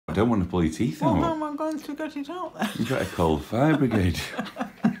I don't want to pull your teeth Well, out. how am I going to get it out then? You better call the fire brigade.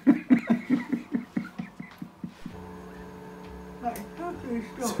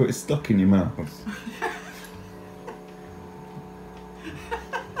 So it's stuck in your mouth.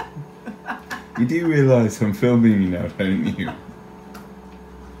 You do realise I'm filming you now, don't you?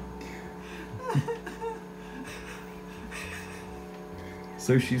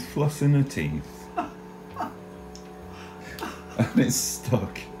 So she's flossing her teeth. And it's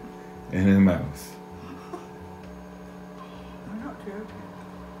stuck in her mouth. I'm not joking.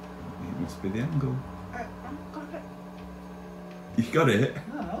 It must be the angle. I've got it. You got it?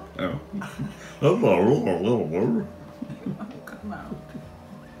 No. Oh. Come out.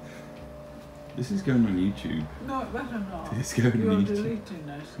 This is going on YouTube. No, it better not. It's going You're on YouTube. deleting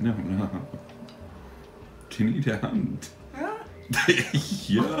this. No, no. Do you need a hand? Yeah?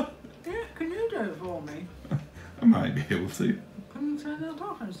 Yeah. Yeah, can you do it for me? I might be able to. Can you turn that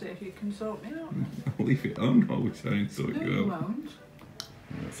off and see if you can sort me out? I'll leave it on while we try and sort No, you you out. won't.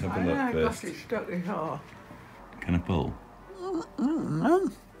 Let's have a I look got first. it stuck in her. Can I pull? No,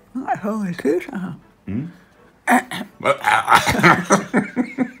 I hold my teeth out. Hmm?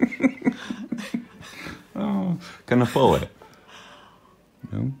 Oh, can I pull it?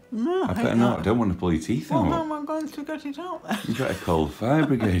 No? No, I better not. I don't want to pull your teeth Well, how out. am I going to get it out then? You better call the fire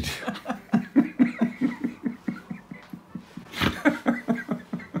brigade.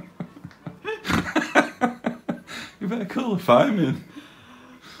 You better call the fireman.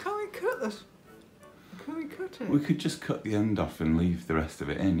 Can we cut this? Can we cut it? We could just cut the end off and leave the rest of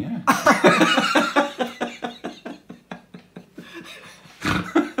it in, yeah.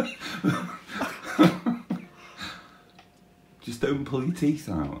 Just don't pull your teeth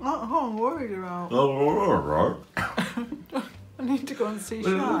out. Not who I'm worried about. Well, I need to go and see it Shy.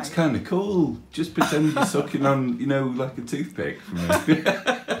 looks kind of cool. Just pretend you're sucking on, you know, like a toothpick from it.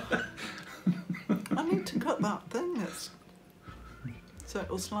 I need to cut that thing that's... so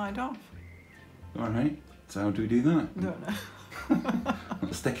it'll slide off. Alright, so how do we do that? Don't know.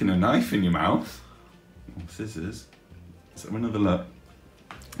 Not sticking a knife in your mouth. Or scissors. Let's have another look.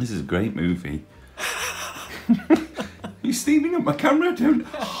 This is a great movie. You're steaming up my camera, don't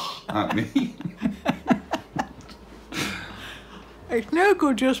at me. It's no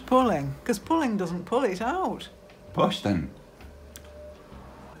good just pulling, because pulling doesn't pull it out. Push then.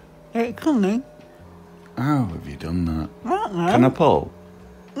 It's coming. How have you done that? I don't know. Can I pull?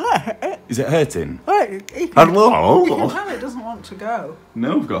 Yeah, Is it hurting? you can Hello? tell it doesn't want to go.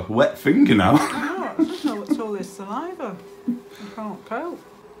 No, I've got a wet finger now. I don't know what's all this saliva. I can't cope.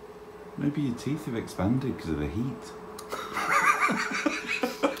 Maybe your teeth have expanded because of the heat.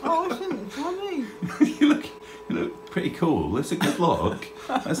 Oh, isn't funny. you look pretty cool. It's a good look.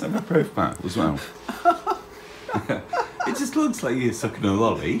 Let's have a profile as well. It just looks like you're sucking a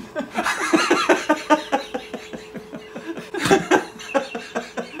lolly.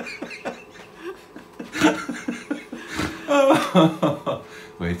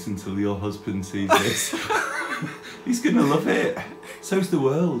 Wait until your husband sees this. He's gonna love it. So's the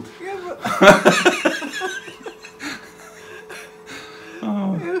world. Yeah, but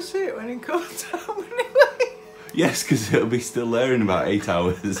Oh. you'll see it when it comes out anyway. Yes, because it'll be still there in about 8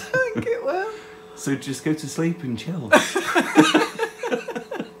 hours. I think it will. So just go to sleep and chill.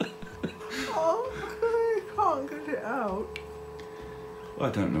 Oh, I can't get it out. Well,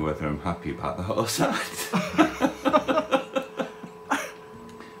 I don't know whether I'm happy about that or sad.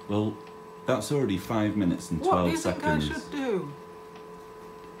 Well, that's already 5 minutes and 12 What do you seconds. think I should do?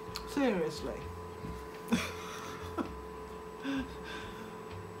 Seriously.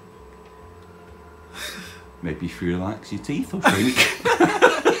 Maybe if you relax, your teeth will shrink.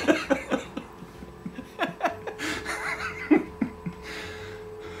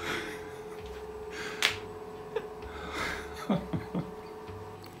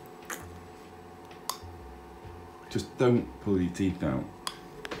 Just don't pull your teeth out.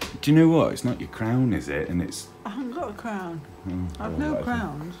 Do you know what? It's not your crown, is it? And it's... I haven't got a crown. Oh, I've well, no whatever.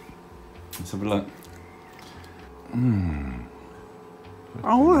 crowns. Let's have a look.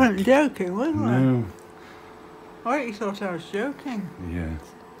 I wasn't joking, was I? No. I thought you thought I was joking. Yeah.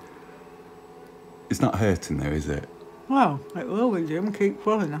 It's not hurting though, is it? Well, it will be, Jim. Keep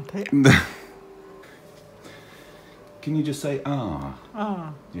pulling at it. Can you just say ah?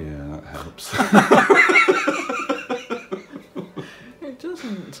 Ah, Yeah, that helps. it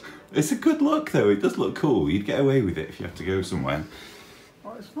doesn't. It's a good look though. It does look cool. You'd get away with it if you have to go somewhere.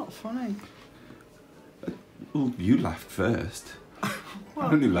 Well, it's not funny. Well, you laughed first. Well,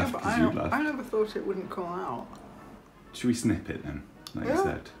 I only laughed but because you laughed. I never thought it wouldn't come out. Should we snip it then, like you Yeah.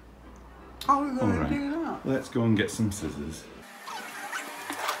 said? How are we going Alright. to do that? Let's go and get some scissors.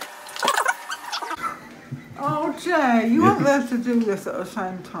 Oh, Jay, you weren't there to do this at the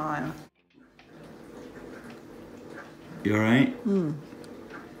same time. You alright?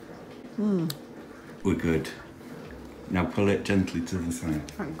 We're good. Now pull it gently to the side.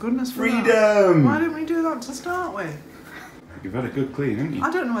 Thank goodness for Freedom! that. Why didn't we do that to start with? You've had a good clean, haven't you?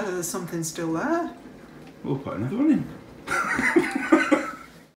 I don't know whether there's something still there. We'll put another one in.